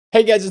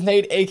Hey guys, it's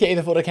Nate, aka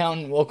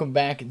TheFutAccountant. Welcome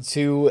back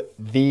to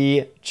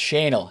the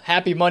channel.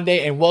 Happy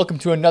Monday and welcome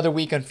to another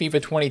week on FIFA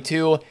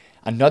 22.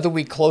 Another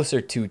week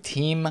closer to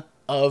Team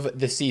of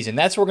the Season.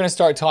 That's what we're going to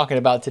start talking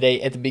about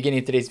today at the beginning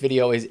of today's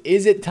video is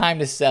it time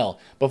to sell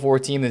before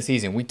Team of the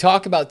Season? We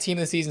talk about Team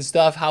of the Season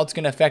stuff, how it's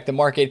going to affect the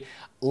market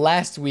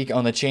last week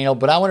on the channel,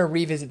 but I want to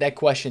revisit that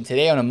question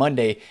today on a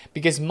Monday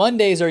because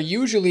Mondays are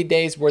usually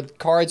days where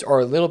cards are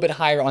a little bit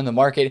higher on the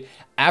market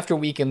after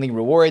weekend league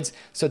rewards.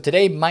 So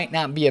today might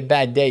not be a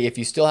bad day if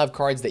you still have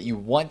cards that you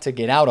want to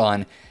get out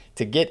on.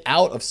 To get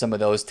out of some of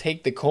those,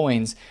 take the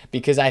coins,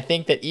 because I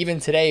think that even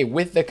today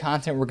with the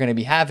content we're going to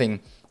be having,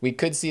 we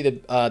could see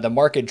the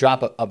market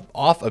drop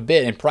off a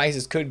bit and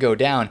prices could go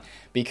down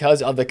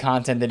because of the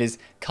content that is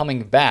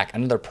coming back.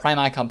 Another Prime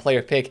Icon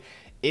player pick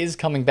is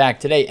coming back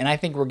today, and I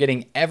think we're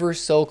getting ever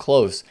so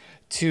close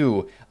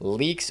to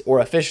leaks or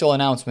official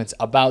announcements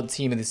about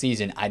Team of the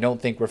Season. I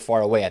don't think we're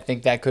far away. I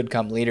think that could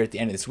come later at the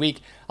end of this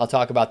week. I'll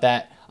talk about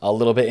that a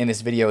little bit in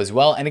this video as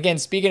well. And again,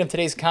 speaking of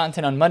today's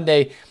content on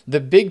Monday, the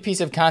big piece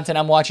of content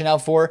I'm watching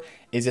out for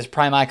is this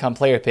Prime Icon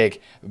player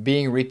pick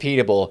being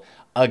repeatable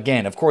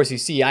again. Of course, you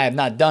see I have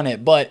not done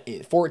it, but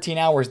 14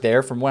 hours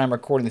there from when I'm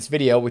recording this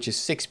video, which is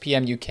 6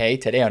 p.m. UK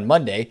today on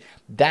Monday.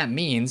 That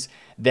means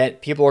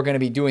that people are going to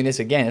be doing this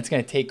again. It's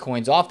going to take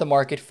coins off the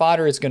market,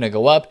 fodder is going to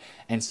go up,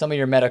 and some of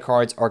your meta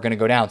cards are going to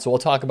go down. So we'll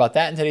talk about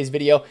that in today's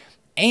video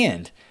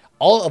and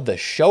all of the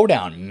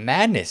showdown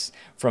madness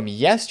from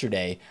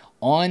yesterday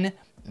on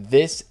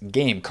this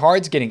game.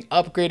 Cards getting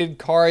upgraded,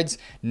 cards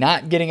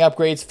not getting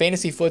upgrades,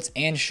 fantasy foots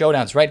and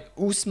showdowns, right?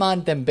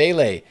 Ousmane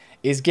Dembele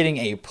is getting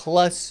a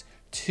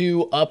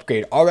 +2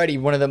 upgrade. Already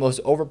one of the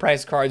most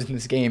overpriced cards in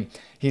this game.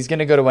 He's going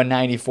to go to a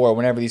 94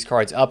 whenever these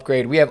cards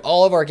upgrade. We have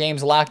all of our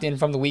games locked in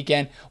from the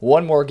weekend.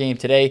 One more game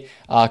today.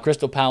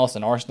 Crystal Palace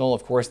and Arsenal.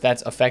 Of course,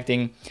 that's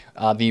affecting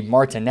the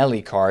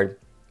Martinelli card.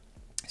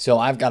 So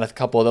I've got a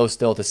couple of those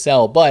still to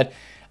sell, but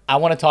I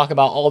want to talk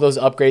about all those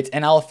upgrades,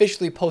 and I'll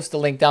officially post the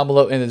link down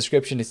below in the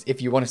description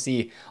if you want to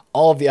see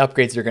all of the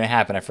upgrades that are going to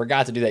happen. I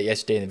forgot to do that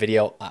yesterday in the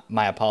video.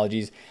 My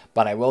apologies,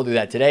 but I will do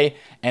that today.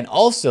 And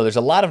also, there's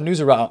a lot of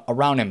news around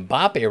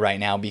Mbappe right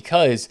now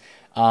because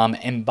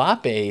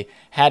Mbappe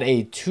had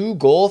a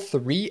 2-goal,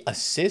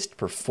 3-assist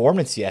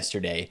performance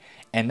yesterday.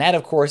 And that,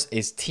 of course,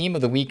 is Team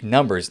of the Week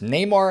numbers.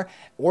 Neymar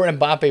or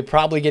Mbappe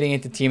probably getting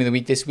into Team of the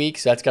Week this week,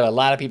 so that's got a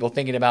lot of people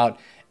thinking about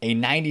a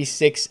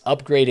 96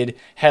 upgraded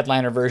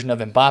headliner version of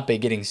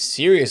Mbappe getting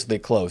seriously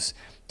close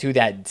to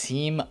that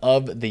Team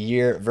of the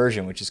Year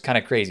version, which is kind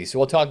of crazy. So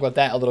we'll talk about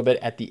that a little bit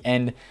at the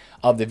end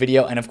of the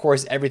video, and of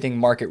course everything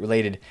market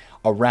related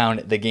around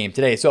the game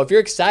today. So if you're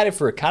excited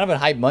for kind of a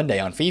hype Monday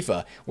on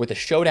FIFA with the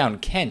Showdown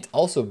Kent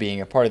also being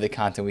a part of the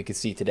content we could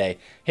see today,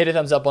 hit a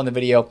thumbs up on the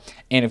video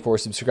and of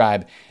course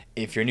subscribe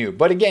if you're new.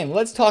 But again,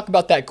 let's talk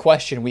about that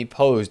question we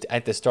posed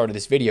at the start of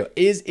this video.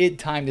 Is it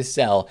time to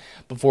sell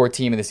before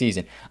Team of the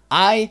Season?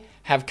 I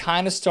have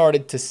kind of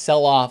started to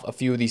sell off a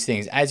few of these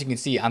things. As you can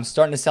see, I'm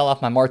starting to sell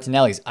off my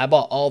Martinellis. I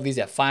bought all of these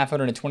at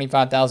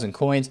 525,000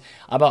 coins.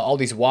 I bought all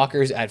these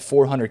Walkers at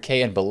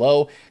 400k and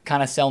below,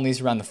 kind of selling these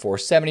around the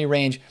 470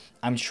 range.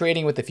 I'm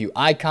trading with a few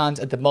icons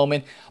at the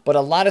moment, but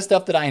a lot of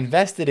stuff that I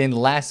invested in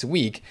last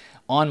week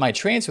on my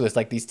transfer list,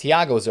 like these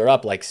Thiagos are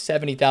up like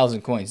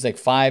 70,000 coins. It's like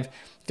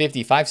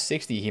 550,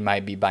 560 he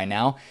might be by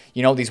now.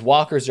 You know, these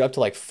Walkers are up to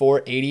like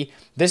 480.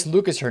 This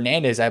Lucas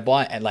Hernandez I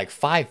bought at like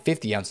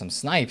 550 on some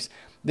snipes.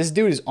 This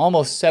dude is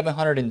almost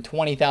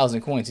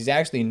 720,000 coins. He's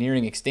actually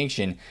nearing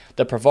extinction.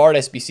 The Pavard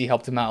SBC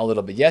helped him out a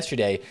little bit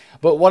yesterday.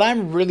 But what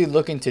I'm really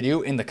looking to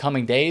do in the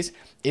coming days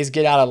is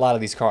get out a lot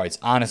of these cards.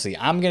 Honestly,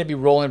 I'm going to be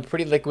rolling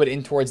pretty liquid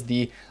in towards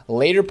the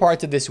later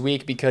parts of this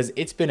week because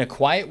it's been a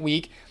quiet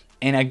week.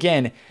 And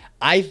again,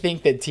 I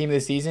think that Team of the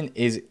Season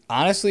is,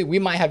 honestly, we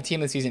might have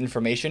Team of the Season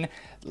information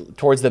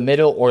towards the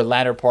middle or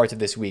latter parts of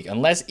this week.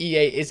 Unless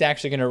EA is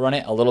actually going to run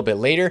it a little bit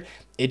later,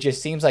 it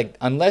just seems like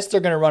unless they're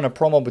going to run a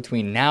promo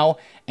between now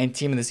and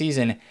Team of the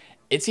Season,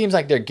 it seems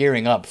like they're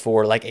gearing up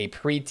for like a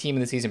pre-Team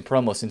of the Season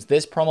promo. Since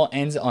this promo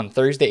ends on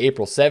Thursday,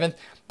 April 7th,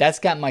 that's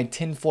got my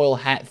tinfoil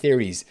hat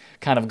theories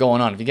kind of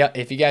going on.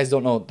 If you guys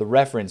don't know the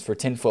reference for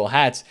tinfoil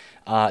hats,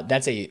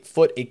 that's a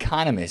foot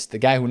economist, the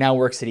guy who now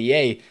works at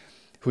EA,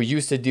 who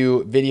used to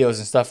do videos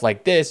and stuff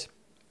like this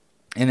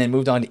and then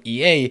moved on to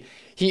EA.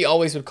 He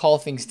always would call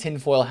things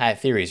tinfoil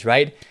hat theories,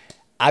 right?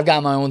 I've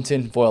got my own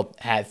tinfoil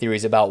hat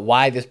theories about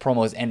why this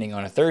promo is ending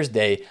on a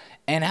Thursday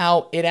and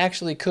how it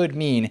actually could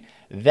mean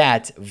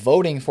that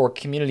voting for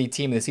Community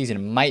Team of the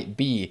Season might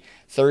be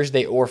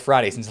Thursday or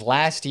Friday. Since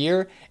last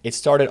year, it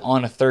started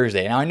on a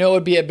Thursday. Now, I know it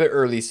would be a bit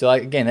early, so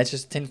again, that's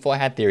just tinfoil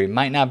hat theory. It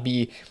might not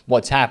be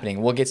what's happening.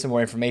 We'll get some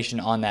more information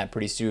on that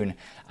pretty soon,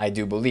 I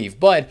do believe.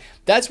 But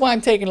that's why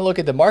I'm taking a look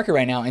at the market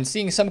right now and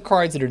seeing some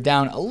cards that are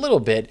down a little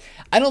bit.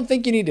 I don't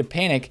think you need to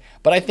panic,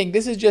 but I think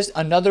this is just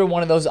another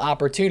one of those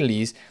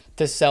opportunities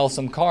to sell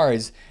some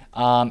cards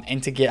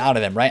and to get out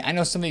of them, right? I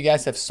know some of you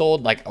guys have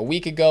sold like a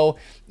week ago,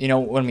 you know,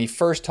 when we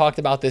first talked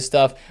about this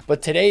stuff,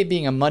 but today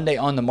being a Monday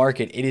on the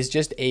market, it is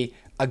just a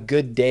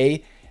good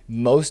day.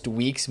 Most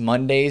weeks,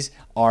 Mondays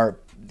are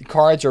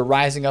cards are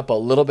rising up a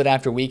little bit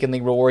after weekend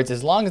league rewards,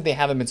 as long as they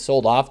haven't been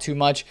sold off too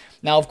much.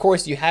 Now, of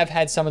course, you have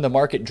had some of the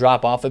market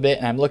drop off a bit,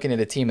 and I'm looking at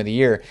a team of the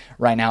year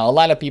right now. A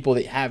lot of people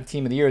that have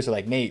team of the years are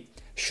like, Nate,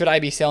 should I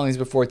be selling these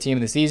before team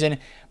of the season?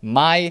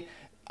 My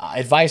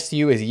advice to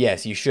you is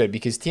yes, you should,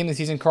 because team of the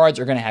season cards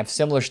are going to have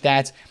similar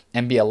stats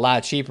and be a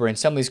lot cheaper, and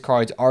some of these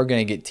cards are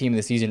going to get team of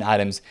the season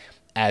items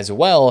as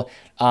well.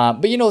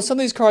 But you know, some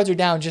of these cards are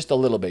down just a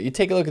little bit. You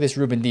take a look at this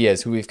Ruben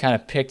Diaz, who we've kind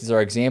of picked as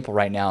our example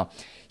right now.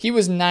 He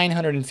was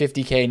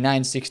 950K,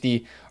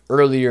 960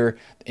 earlier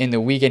in the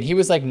weekend. He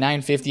was like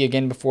 950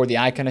 again before the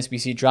Icon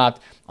SBC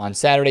dropped on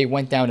Saturday,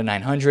 went down to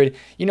 900.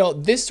 You know,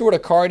 this sort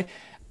of card,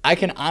 I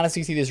can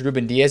honestly see this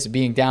Ruben Diaz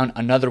being down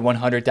another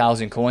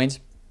 100,000 coins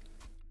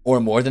or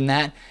more than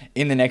that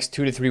in the next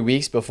 2 to 3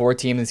 weeks before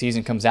team of the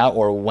season comes out,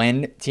 or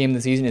when team of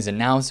the season is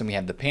announced and we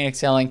have the panic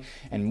selling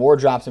and more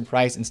drops in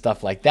price and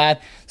stuff like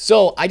that.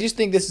 So I just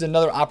think this is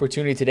another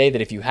opportunity today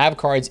that if you have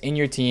cards in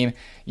your team,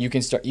 you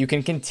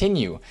can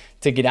continue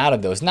to get out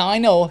of those. Now, I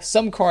know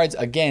some cards,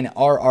 again,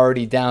 are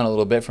already down a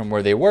little bit from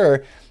where they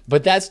were,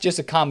 but that's just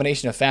a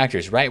combination of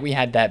factors, right? We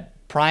had that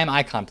prime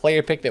icon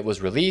player pick that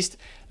was released,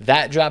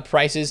 that dropped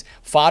prices.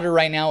 Fodder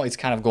right now is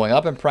kind of going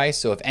up in price,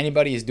 so if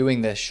anybody is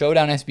doing the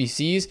Showdown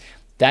SBCs,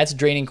 that's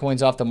draining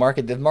coins off the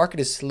market. The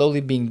market is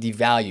slowly being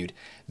devalued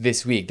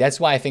this week. That's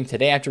why I think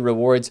today after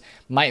rewards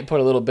might put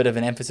a little bit of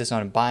an emphasis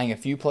on buying a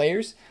few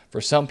players for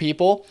some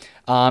people,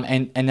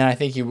 and then I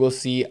think you will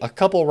see a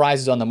couple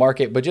rises on the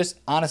market, but just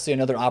honestly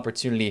another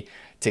opportunity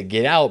to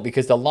get out,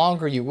 because the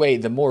longer you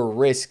wait, the more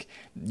risk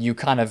you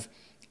kind of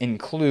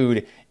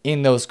include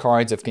in those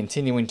cards of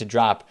continuing to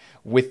drop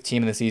with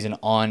team of the season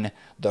on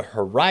the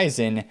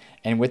horizon,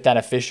 and with that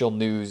official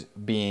news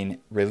being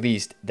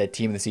released that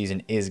team of the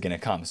season is going to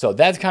come. So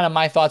that's kind of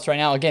my thoughts right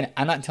now. Again,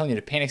 I'm not telling you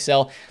to panic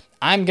sell.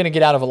 I'm going to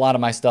get out of a lot of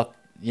my stuff,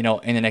 you know,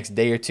 in the next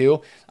day or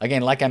two.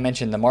 Again, like I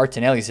mentioned, the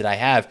Martinellis that I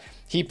have,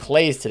 he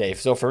plays today.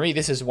 So for me,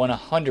 this is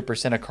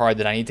 100% a card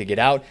that I need to get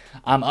out.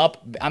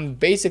 I'm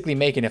basically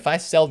making, if I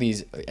sell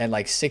these at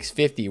like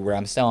 650, where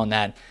I'm selling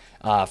that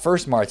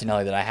first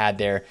Martinelli that I had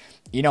there,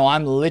 you know,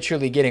 I'm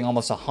literally getting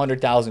almost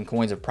 100,000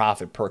 coins of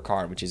profit per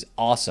card, which is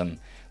awesome.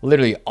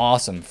 Literally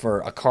awesome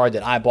for a card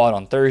that I bought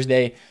on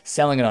Thursday,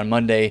 selling it on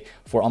Monday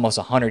for almost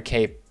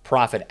 100K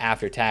profit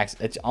after tax.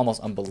 It's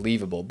almost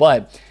unbelievable.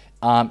 But,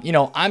 you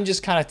know, I'm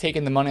just kind of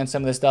taking the money on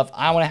some of this stuff.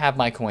 I want to have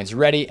my coins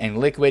ready and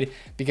liquid,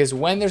 because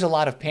when there's a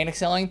lot of panic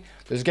selling,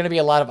 there's going to be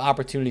a lot of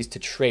opportunities to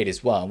trade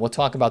as well. And we'll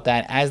talk about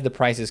that as the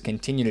prices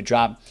continue to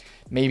drop.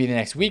 Maybe the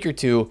next week or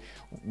two,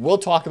 we'll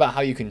talk about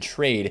how you can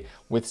trade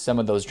with some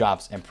of those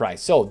drops in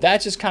price. So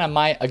that's just kind of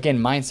my, again,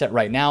 mindset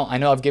right now. I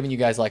know I've given you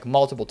guys like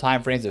multiple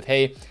time frames of,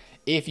 hey,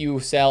 if you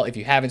sell, if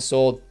you haven't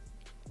sold,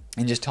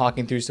 and just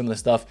talking through some of the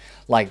stuff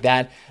like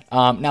that.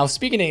 Now,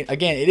 speaking of,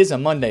 again, it is a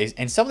Monday,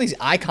 and some of these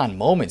icon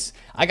moments,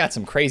 I got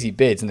some crazy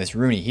bids in this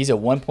Rooney. He's a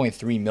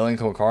 1.3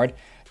 million card.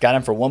 Got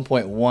him for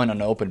 1.1 on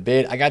an open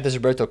bid. I got this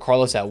Roberto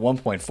Carlos at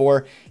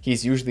 1.4.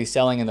 He's usually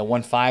selling in the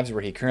 1.5s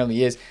where he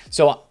currently is.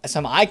 So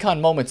some icon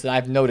moments that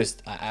I've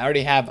noticed. I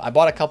already have. I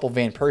bought a couple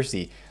Van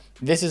Persie.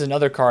 This is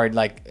another card,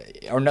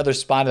 like, or another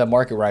spot of the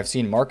market where I've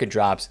seen market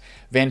drops.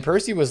 Van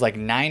Persie was like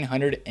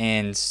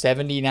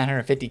 970,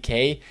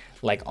 950K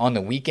like on the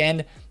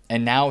weekend,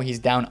 and now he's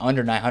down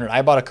under 900.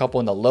 I bought a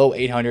couple in the low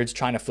 800s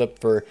trying to flip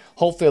for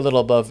hopefully a little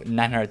above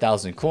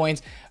 900,000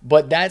 coins,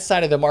 but that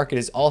side of the market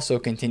is also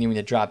continuing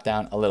to drop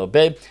down a little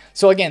bit.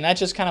 So again, that's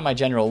just kind of my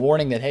general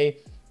warning that, hey,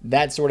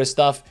 that sort of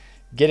stuff,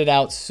 get it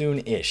out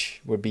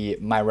soon-ish would be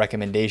my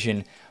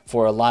recommendation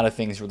for a lot of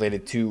things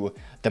related to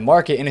the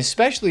market. And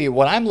especially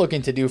what I'm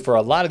looking to do for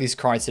a lot of these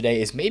cards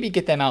today is maybe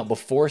get them out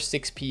before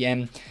 6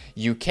 p.m.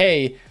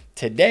 UK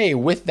today,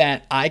 with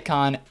that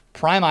icon,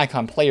 prime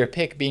icon player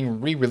pick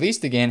being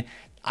re-released again.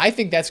 I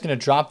think that's going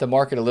to drop the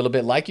market a little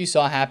bit, like you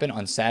saw happen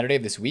on Saturday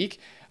of this week,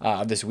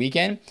 this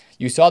weekend.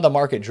 You saw the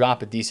market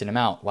drop a decent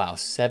amount. Wow,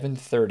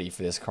 730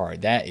 for this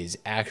card. That is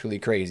actually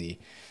crazy.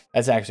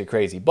 That's actually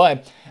crazy.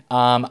 But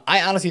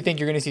I honestly think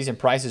you're going to see some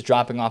prices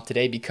dropping off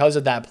today because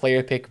of that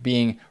player pick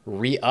being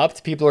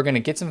re-upped. People are going to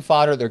get some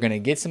fodder. They're going to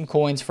get some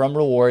coins from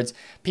rewards.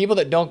 People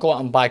that don't go out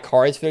and buy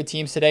cards for their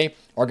teams today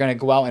are going to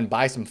go out and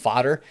buy some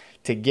fodder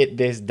to get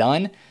this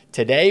done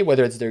today,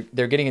 whether it's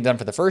they're getting it done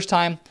for the first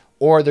time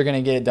or they're going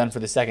to get it done for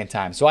the second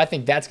time. So I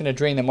think that's going to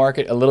drain the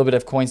market a little bit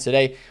of coins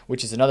today,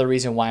 which is another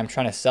reason why I'm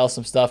trying to sell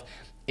some stuff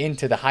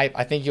into the hype.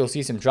 I think you'll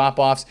see some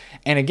drop-offs.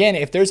 And again,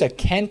 if there's a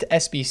Kent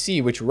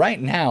SBC, which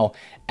right now,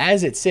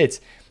 as it sits,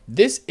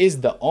 this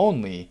is the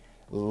only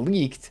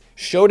leaked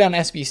Showdown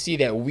SBC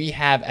that we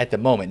have at the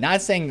moment.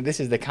 Not saying that this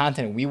is the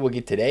content we will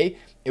get today.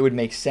 It would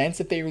make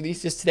sense if they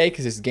release this today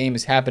because this game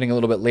is happening a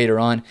little bit later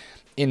on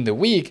in the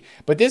week.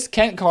 But this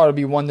Kent card will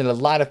be one that a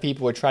lot of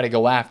people would try to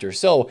go after.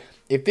 So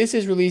if this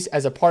is released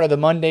as a part of the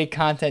Monday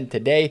content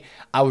today,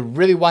 I would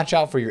really watch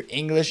out for your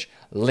English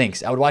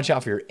links. I would watch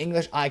out for your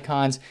English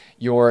icons,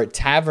 your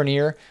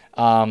Tavernier,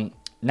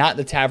 not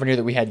the Tavernier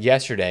that we had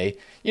yesterday.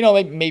 You know,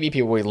 maybe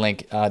people would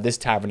link this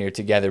Tavernier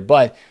together,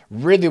 but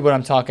really what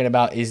I'm talking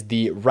about is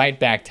the right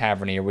back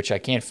Tavernier, which I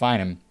can't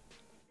find him.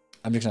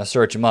 I'm just going to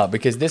search him up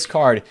because this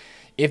card,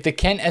 if the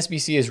Kent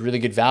SBC is really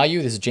good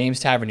value, this is James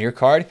Tavernier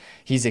card.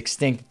 He's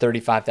extinct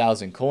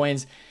 35,000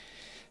 coins.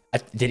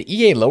 Did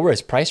EA lower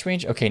his price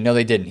range? Okay, no,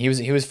 they didn't. He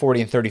was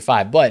 40 and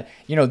 35. But,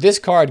 you know, this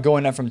card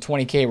going up from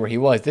 20K where he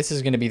was, this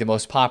is going to be the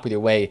most popular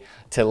way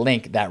to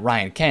link that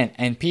Ryan Kent.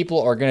 And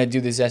people are going to do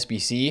this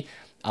SBC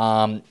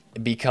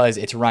because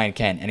it's Ryan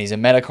Kent. And he's a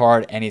meta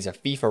card and he's a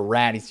FIFA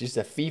rat. He's just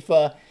a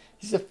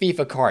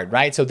FIFA card,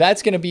 right? So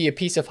that's going to be a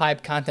piece of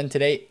hype content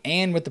today.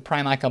 And with the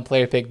Prime Icon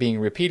player pick being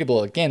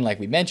repeatable, again, like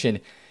we mentioned,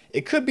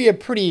 it could be a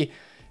pretty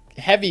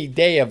heavy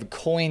day of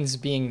coins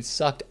being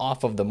sucked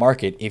off of the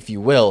market, if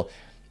you will,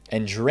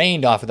 and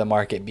drained off of the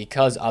market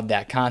because of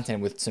that content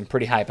with some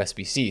pretty hype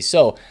SBC.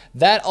 So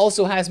that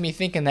also has me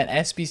thinking that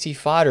SBC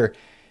fodder,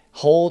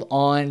 hold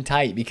on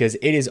tight because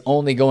it is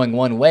only going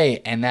one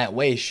way, and that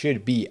way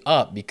should be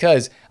up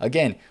because,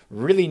 again,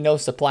 really no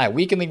supply.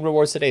 Weekend League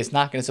rewards today is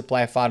not going to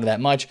supply fodder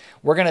that much.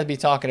 We're going to be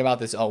talking about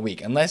this all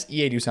week. Unless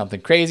EA do something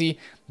crazy,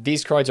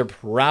 these cards are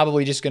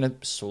probably just going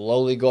to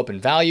slowly go up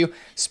in value,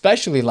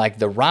 especially like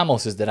the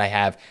Ramoses that I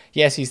have.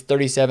 Yes, he's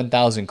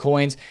 37,000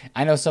 coins.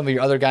 I know some of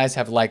your other guys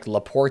have like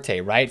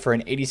Laporte, right? For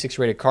an 86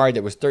 rated card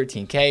that was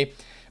 13K.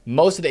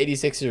 Most of the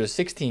 86s are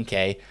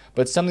 16K,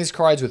 but some of these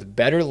cards with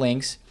better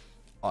links,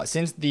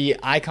 since the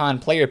icon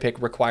player pick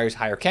requires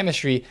higher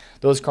chemistry,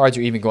 those cards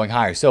are even going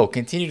higher. So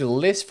continue to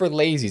list for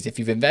lazies. If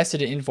you've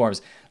invested in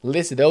informs,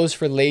 list those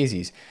for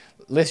lazies.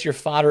 List your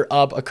fodder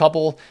up a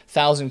couple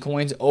thousand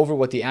coins over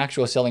what the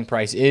actual selling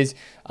price is.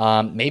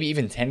 Maybe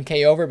even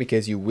 10K over,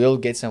 because you will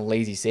get some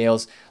lazy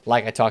sales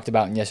like I talked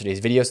about in yesterday's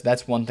video. So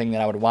that's one thing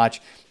that I would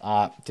watch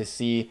to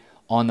see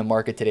on the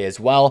market today as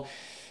well.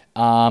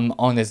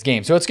 On this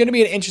game. So it's going to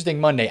be an interesting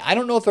Monday. I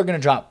don't know if they're going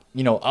to drop,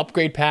 you know,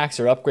 upgrade packs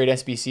or upgrade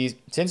SBCs.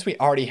 Since we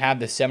already have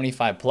the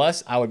 75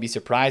 plus, I would be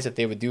surprised if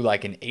they would do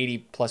like an 80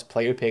 plus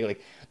player pick. Like,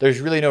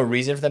 there's really no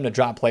reason for them to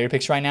drop player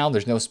picks right now.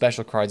 There's no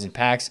special cards in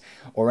packs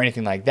or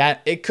anything like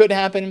that. It could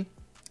happen,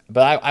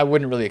 but I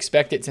wouldn't really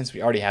expect it since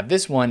we already have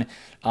this one.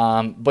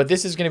 But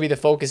this is going to be the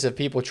focus of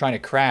people trying to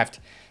craft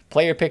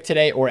player pick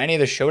today or any of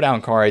the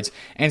showdown cards.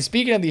 And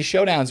speaking of these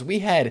showdowns, we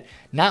had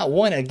not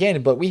one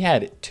again, but we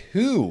had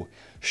two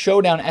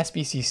Showdown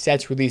SBC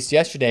sets released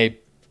yesterday,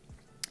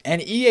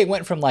 and EA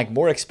went from like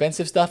more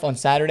expensive stuff on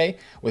Saturday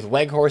with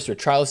Weghorst or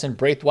Charleston,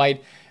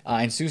 Braithwaite,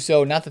 and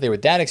Suso. Not that they were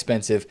that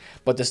expensive,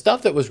 but the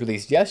stuff that was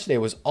released yesterday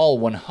was all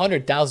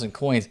 100,000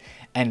 coins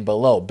and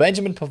below.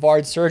 Benjamin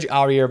Pavard, Serge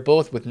Aurier,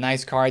 both with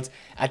nice cards.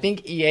 I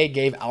think EA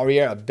gave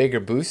Aurier a bigger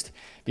boost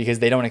because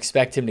they don't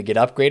expect him to get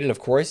upgraded, of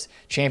course.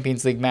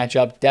 Champions League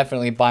matchup,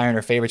 definitely Bayern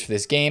are favorites for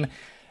this game.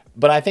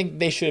 But I think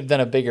they should have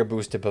done a bigger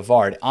boost to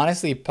Pavard.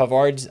 Honestly,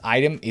 Pavard's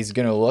item is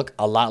going to look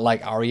a lot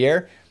like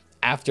Aurier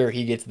after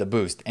he gets the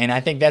boost. And I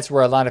think that's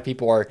where a lot of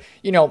people are,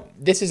 you know,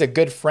 this is a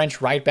good French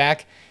right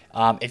back.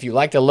 If you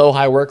like the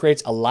low-high work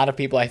rates, a lot of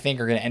people, I think,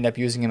 are going to end up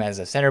using him as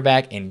a center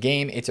back in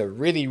game. It's a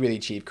really, really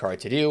cheap card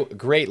to do.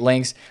 Great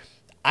links.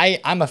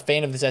 I'm a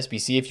fan of this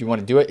SBC if you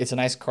want to do it. It's a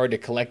nice card to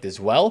collect as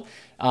well.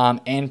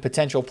 And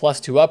potential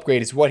 +2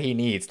 upgrade is what he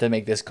needs to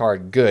make this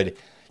card good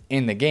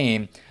in the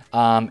game.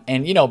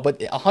 And, you know,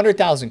 but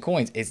 100,000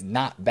 coins is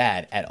not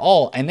bad at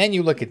all. And then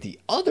you look at the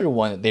other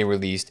one that they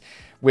released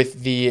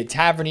with the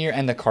Tavernier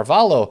and the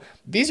Carvalho.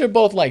 These are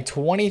both like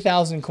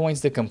 20,000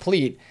 coins to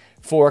complete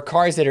for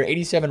cards that are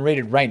 87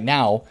 rated right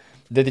now.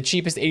 The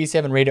cheapest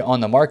 87 rated on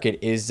the market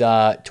is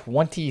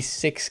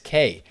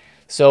 26K.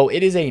 So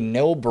it is a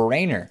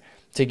no-brainer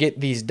to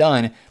get these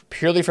done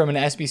purely from an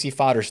SBC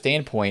fodder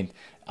standpoint.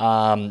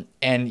 And,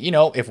 you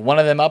know, if one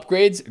of them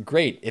upgrades,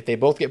 great. If they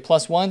both get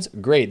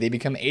 +1s, great. They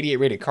become 88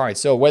 rated cards.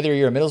 So whether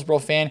you're a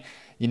Middlesbrough fan,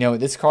 you know,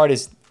 this card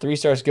is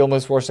 3-star skill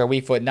moves, 4-star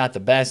weak foot, not the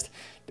best,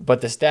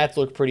 but the stats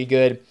look pretty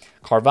good.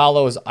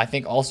 Carvalho is, I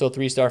think, also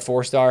 3-star,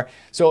 4-star.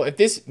 So if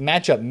this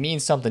matchup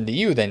means something to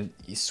you, then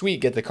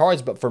sweet, get the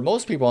cards. But for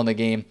most people in the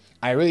game,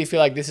 I really feel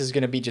like this is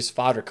going to be just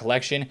fodder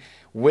collection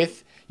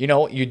with, you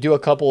know, you do a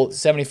couple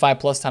 75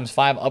 plus times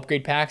 5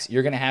 upgrade packs,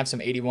 you're going to have some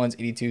 81s,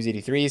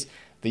 82s, 83s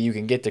that you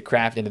can get to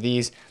craft into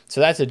these. So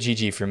that's a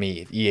GG for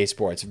me, EA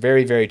Sports.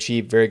 Very, very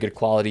cheap, very good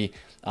quality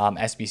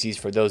SBCs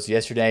for those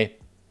yesterday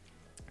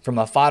from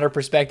a fodder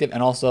perspective.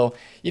 And also,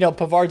 you know,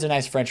 Pavard's a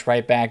nice French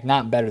right back,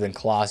 not better than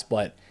Klaus,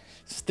 but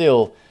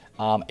still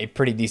a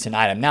pretty decent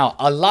item. Now,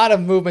 a lot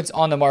of movements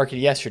on the market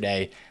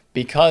yesterday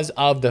because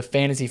of the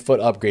fantasy foot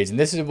upgrades. And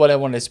this is what I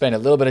wanted to spend a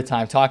little bit of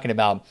time talking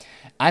about.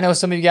 I know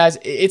some of you guys,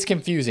 it's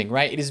confusing,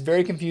 right? It is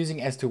very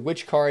confusing as to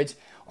which cards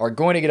are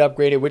going to get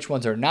upgraded, which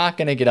ones are not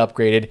going to get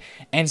upgraded.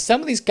 And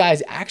some of these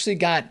guys actually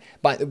got,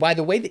 by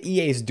the way that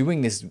EA is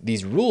doing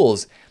these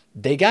rules,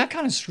 they got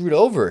kind of screwed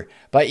over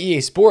by EA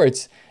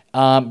Sports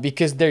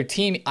because their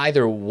team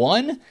either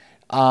won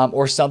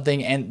or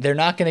something, and they're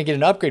not going to get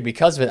an upgrade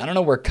because of it. I don't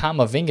know where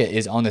Camavinga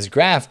is on this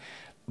graph,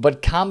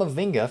 but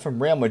Camavinga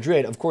from Real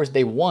Madrid, of course,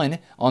 they won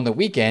on the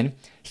weekend.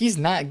 He's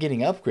not getting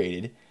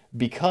upgraded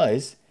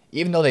because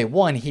even though they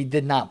won, he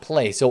did not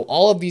play. So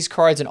all of these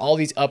cards and all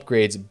these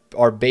upgrades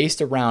are based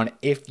around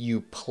if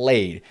you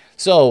played.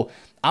 So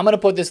I'm going to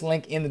put this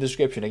link in the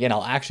description. Again,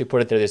 I'll actually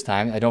put it there this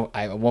time.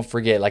 I won't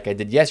forget like I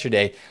did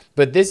yesterday.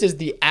 But this is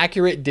the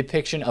accurate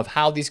depiction of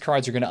how these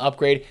cards are going to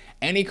upgrade.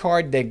 Any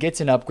card that gets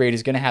an upgrade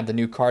is going to have the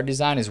new card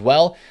design as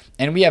well.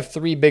 And we have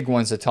 3 big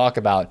ones to talk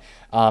about,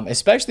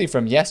 especially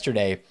from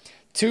yesterday.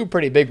 2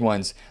 pretty big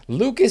ones.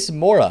 Lucas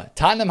Moura,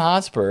 Tottenham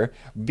Hotspur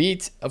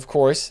beat, of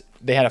course,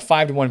 they had a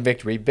 5-1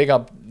 victory. Big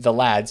up the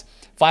lads.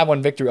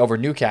 5-1 victory over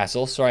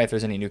Newcastle. Sorry if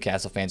there's any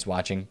Newcastle fans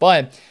watching.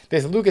 But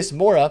this Lucas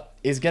Moura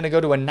is going to go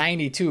to a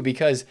 92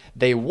 because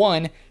they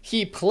won.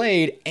 He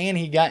played and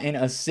he got an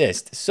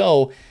assist.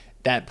 So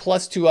that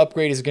 +2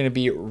 upgrade is going to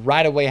be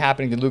right away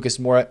happening to Lucas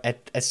Moura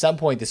at some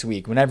point this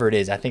week. Whenever it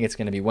is. I think it's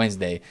going to be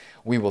Wednesday.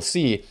 We will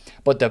see.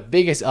 But the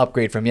biggest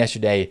upgrade from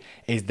yesterday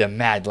is the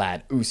mad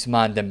lad,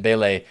 Ousmane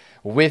Dembele,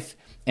 with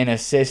an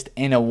assist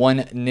and a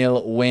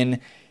 1-0 win.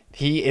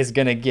 He is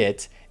going to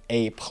get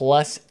a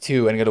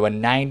 +2 and go to a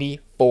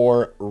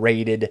 94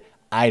 rated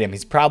item.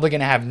 He's probably going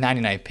to have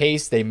 99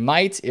 pace. They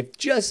might, if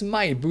just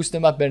might, boost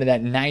him up into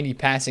that 90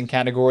 passing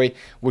category,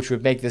 which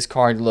would make this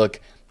card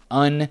look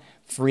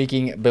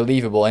unfreaking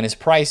believable. And his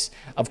price,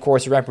 of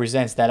course,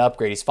 represents that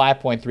upgrade. He's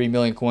 5.3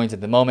 million coins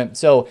at the moment.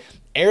 So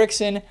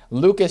Eriksen,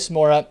 Lucas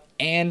Moura,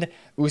 and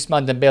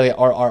Ousmane Dembele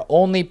are our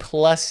only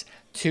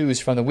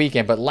 +2s from the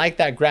weekend. But like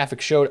that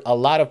graphic showed, a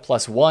lot of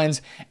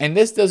 +1s. And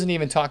this doesn't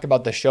even talk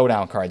about the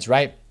showdown cards,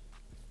 right?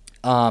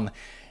 A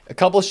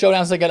couple of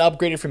showdowns that got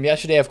upgraded from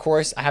yesterday, of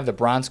course. I have the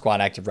bronze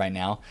squad active right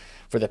now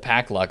for the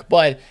pack luck,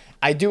 but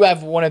I do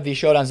have one of the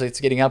showdowns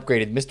that's getting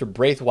upgraded, Mr.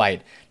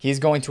 Braithwaite. He's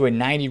going to a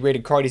 90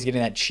 rated card. He's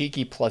getting that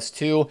cheeky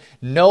 +2.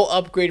 No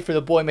upgrade for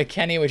the boy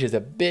McKennie, which is a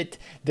bit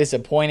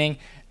disappointing.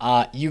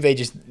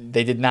 Juve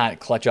they did not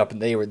clutch up, and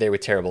they were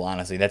terrible,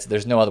 honestly.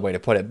 There's no other way to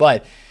put it.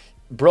 But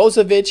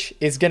Brozovic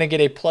is going to get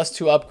a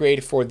 +2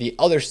 upgrade for the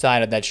other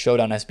side of that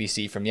Showdown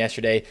SBC from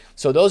yesterday.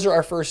 So those are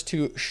our first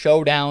 2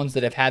 showdowns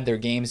that have had their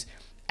games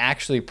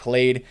actually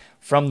played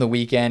from the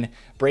weekend.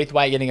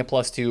 Braithwaite getting a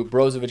 +2,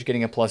 Brozovic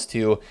getting a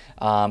 +2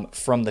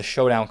 from the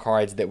showdown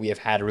cards that we have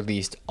had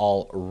released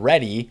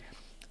already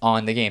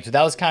on the game. So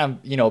that was kind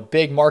of,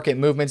 big market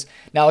movements.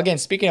 Now, again,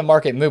 speaking of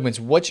market movements,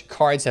 which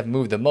cards have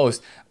moved the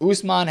most?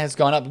 Ousmane has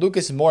gone up.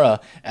 Lucas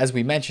Moura, as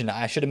we mentioned,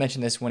 I should have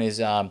mentioned this when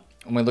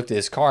we looked at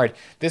his card.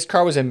 This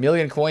card was 1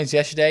 million coins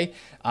yesterday.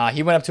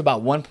 He went up to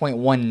about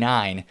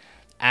 1.19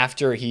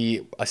 after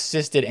he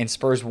assisted and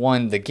Spurs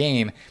won the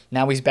game.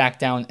 Now he's back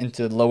down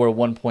into the lower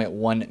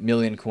 1.1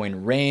 million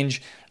coin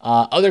range.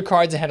 Other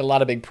cards that had a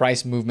lot of big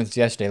price movements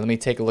yesterday. Let me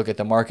take a look at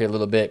the market a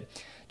little bit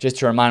just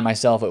to remind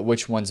myself of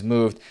which ones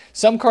moved.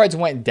 Some cards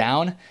went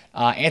down.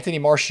 Anthony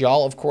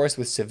Martial, of course,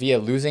 with Sevilla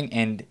losing,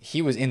 and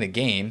he was in the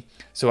game.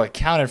 So it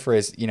counted for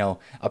his,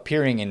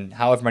 appearing in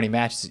however many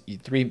matches,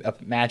 3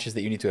 matches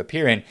that you need to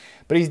appear in.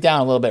 But he's down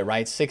a little bit,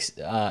 right?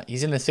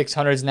 He's in the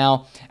 600s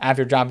now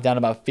after dropping down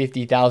about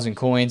 50,000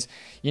 coins.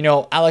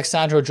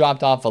 Alexandro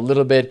dropped off a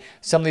little bit.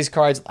 Some of these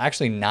cards,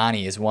 actually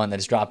Nani is one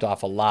that's dropped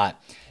off a lot.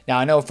 Now,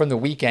 I know from the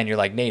weekend, you're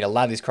like, Nate, a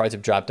lot of these cards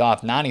have dropped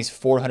off. Nani's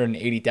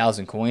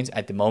 480,000 coins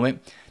at the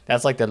moment.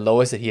 That's like the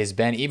lowest that he has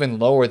been, even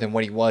lower than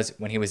what he was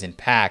when he was in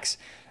packs.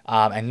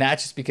 And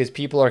that's just because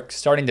people are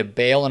starting to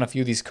bail on a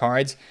few of these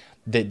cards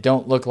that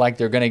don't look like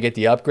they're going to get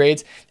the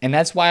upgrades. And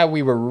that's why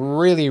we were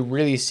really,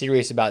 really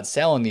serious about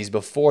selling these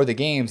before the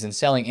games and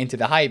selling into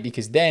the hype,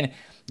 because then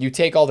you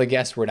take all the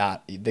guesswork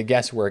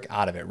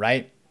out of it,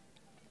 right?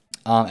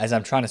 As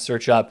I'm trying to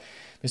search up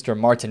Mr.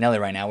 Martinelli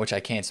right now, which I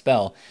can't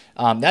spell.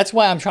 That's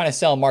why I'm trying to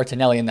sell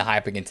Martinelli in the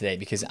hype again today,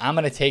 because I'm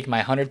going to take my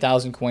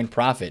 100,000 coin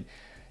profit.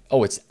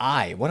 Oh, it's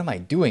I. What am I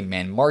doing,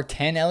 man?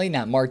 Martinelli,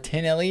 not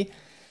Martinelli.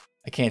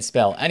 I can't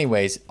spell.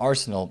 Anyways,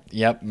 Arsenal.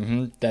 Yep.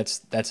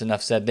 That's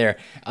enough said there.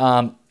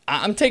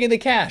 I'm taking the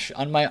cash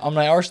on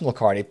my Arsenal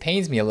card. It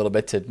pains me a little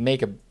bit to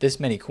make this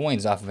many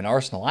coins off of an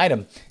Arsenal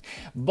item,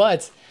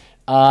 but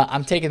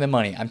I'm taking the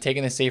money. I'm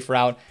taking the safe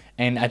route,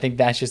 and I think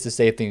that's just the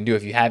safe thing to do.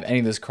 If you have any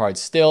of those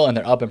cards still and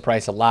they're up in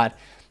price a lot,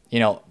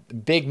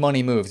 big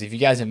money moves. If you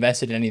guys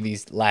invested in any of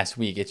ththese last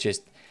week, it's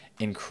just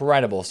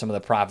incredible some of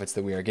the profits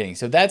that we are getting.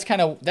 So that's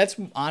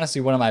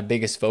honestly one of my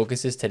biggest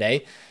focuses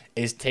today,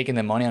 is taking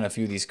the money on a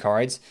few of these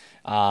cards.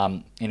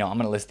 I'm going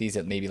to list these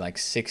at maybe like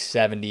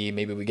 670.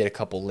 Maybe we get a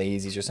couple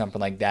lazies or something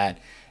like that.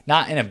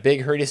 Not in a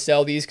big hurry to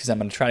sell these, because I'm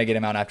going to try to get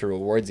them out after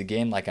rewards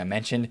again, like I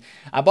mentioned.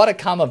 I bought a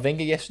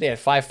Kamavinga yesterday at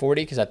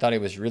 540 because I thought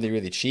it was really,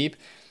 really cheap.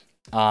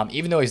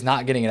 Even though he's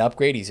not getting an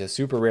upgrade, he's a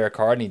super rare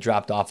card and he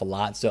dropped off a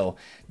lot. So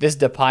this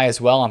Depay as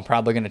well, I'm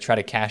probably going to try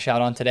to cash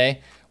out on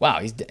today. Wow,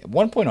 he's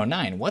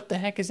 1.09. What the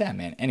heck is that,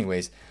 man?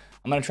 Anyways,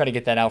 I'm going to try to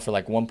get that out for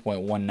like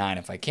 1.19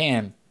 if I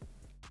can.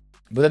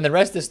 But then the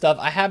rest of this stuff,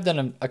 I have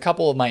done a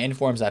couple of my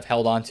informs I've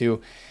held on to,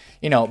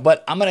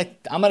 but I'm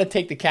gonna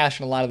take the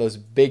cash on a lot of those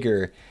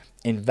bigger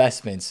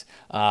investments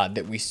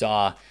that we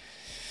saw,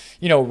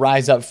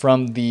 rise up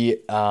from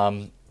the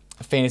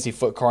fantasy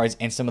foot cards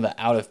and some of the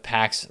out of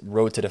packs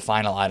road to the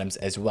final items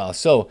as well.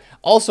 So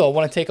also I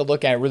want to take a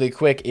look at really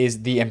quick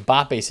is the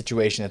Mbappe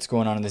situation that's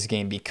going on in this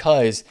game,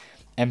 because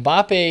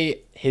Mbappe,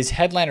 his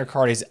headliner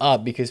card is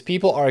up because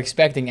people are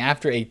expecting,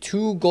 after a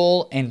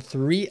 2-goal and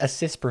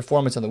 3-assist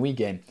performance on the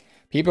weekend,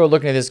 people are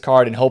looking at this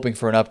card and hoping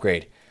for an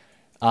upgrade.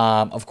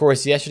 Of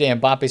course, yesterday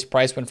Mbappe's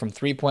price went from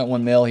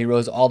 3.1 mil. He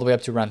rose all the way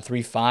up to around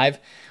 3.5,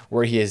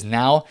 where he is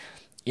now.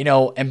 You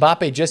know,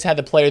 Mbappe just had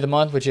the Player of the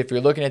Month, which if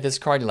you're looking at this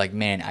card, you're like,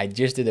 man, I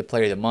just did the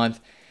Player of the Month.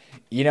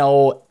 You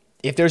know,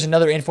 if there's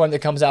another inform that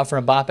comes out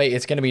for Mbappe,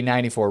 it's going to be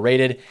 94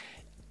 rated.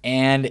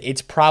 And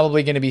it's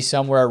probably going to be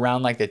somewhere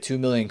around like the 2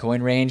 million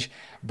coin range.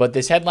 But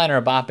this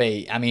headliner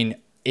Mbappe, I mean,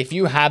 if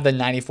you have the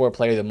 94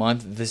 Player of the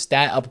Month, the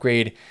stat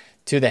upgrade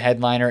to the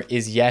headliner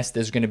is, yes,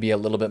 there's going to be a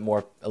little bit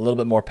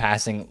more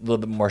passing, a little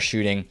bit more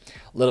shooting,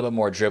 a little bit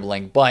more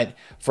dribbling. But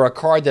for a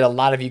card that a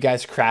lot of you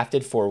guys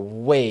crafted for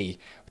way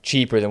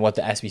cheaper than what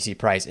the SBC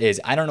price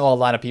is, I don't know a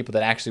lot of people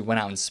that actually went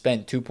out and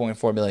spent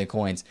 2.4 million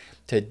coins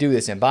to do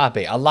this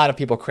Mbappe. A lot of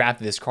people crafted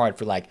this card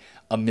for like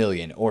a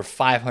million or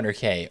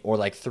 500K or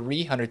like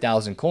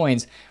 300,000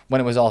 coins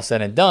when it was all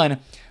said and done,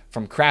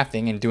 from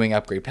crafting and doing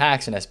upgrade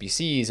packs and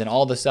SBCs and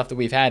all the stuff that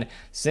we've had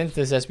since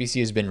this SBC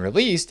has been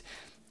released.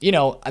 You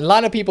know, a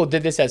lot of people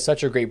did this at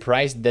such a great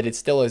price that it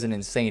still is an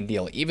insane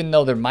deal. Even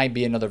though there might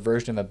be another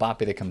version of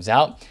Mbappe that comes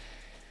out,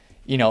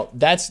 you know,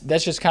 that's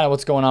just kind of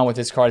what's going on with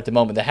this card at the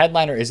moment. The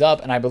headliner is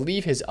up, and I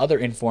believe his other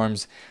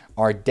informs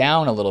are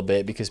down a little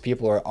bit because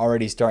people are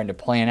already starting to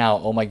plan out,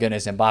 oh my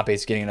goodness, Mbappe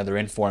is getting another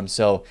inform.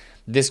 So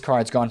this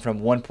card's gone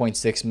from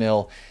 1.6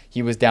 mil.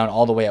 He was down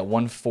all the way at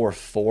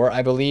 144,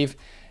 I believe.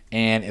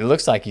 And it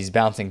looks like he's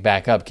bouncing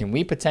back up. Can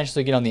we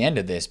potentially get on the end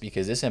of this?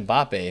 Because this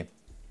Mbappe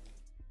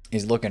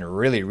is looking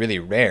really, really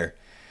rare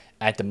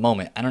at the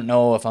moment. I don't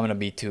know if I'm going to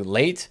be too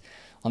late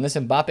on this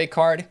Mbappe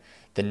card.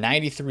 The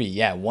 93,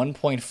 yeah,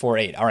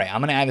 1.48. All right,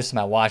 I'm going to add this to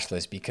my watch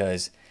list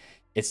because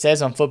it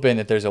says on Futbin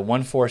that there's a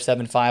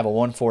 1475, a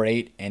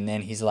 148, and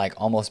then he's like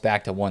almost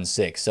back to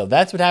 16. So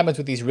that's what happens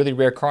with these really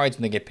rare cards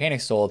when they get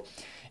panic sold.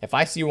 If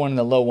I see one in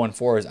the low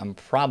 14s, I'm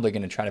probably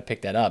going to try to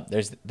pick that up.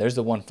 There's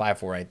the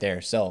 154 right there.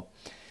 So,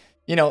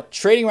 you know,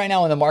 trading right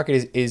now in the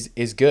market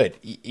is good.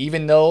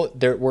 Even though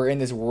we're in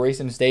this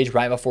worrisome stage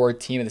right before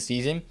team of the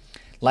season.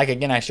 Like,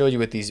 again, I showed you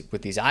with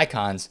these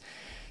icons,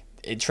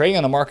 trading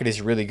on the market is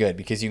really good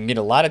because you can get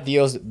a lot of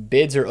deals.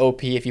 Bids are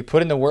OP. If you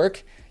put in the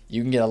work,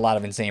 you can get a lot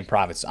of insane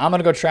profits. So I'm going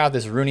to go try out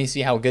this Rooney,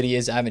 see how good he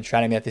is. I haven't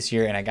tried him yet this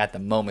year, and I got the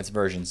Moments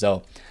version.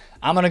 So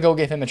I'm going to go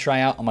give him a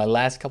try out on my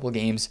last couple of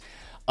games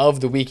of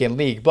the weekend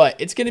league. But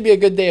it's going to be a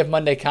good day of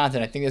Monday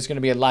content. I think there's going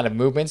to be a lot of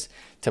movements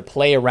to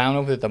play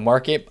around with the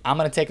market. I'm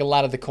going to take a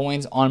lot of the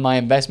coins on my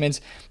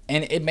investments,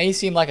 and it may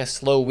seem like a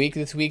slow week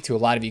this week to a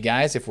lot of you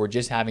guys if we're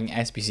just having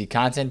SBC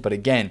content. But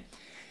again,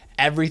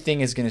 everything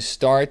is going to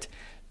start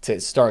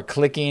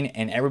clicking,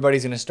 and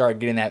everybody's going to start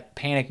getting that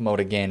panic mode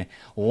again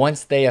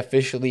once they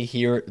officially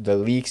hear the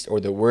leaks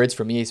or the words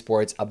from EA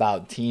Sports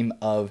about team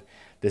of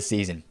the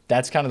season.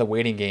 That's kind of the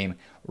waiting game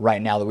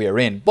right now that we are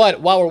in. But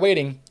while we're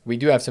waiting, we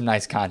do have some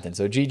nice content.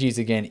 So GG's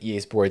again,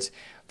 EA Sports,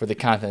 for the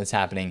content that's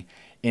happening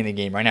in the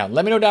game right now.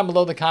 Let me know down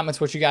below in the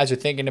comments what you guys are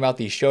thinking about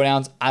these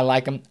showdowns. I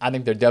like them. I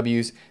think they're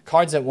W's.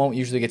 Cards that won't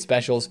usually get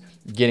specials,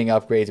 getting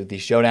upgrades with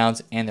these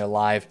showdowns, and they're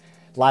live.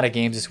 A lot of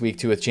games this week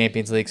too with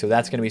Champions League, so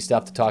that's going to be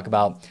stuff to talk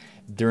about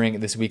during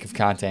this week of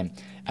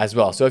content as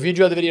well. So if you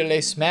enjoyed the video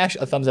today, smash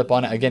a thumbs up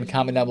on it. Again,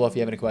 comment down below if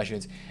you have any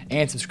questions,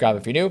 and subscribe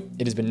if you're new.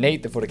 It has been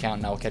Nate, the FutAccountant,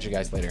 and I will catch you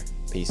guys later.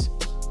 Peace.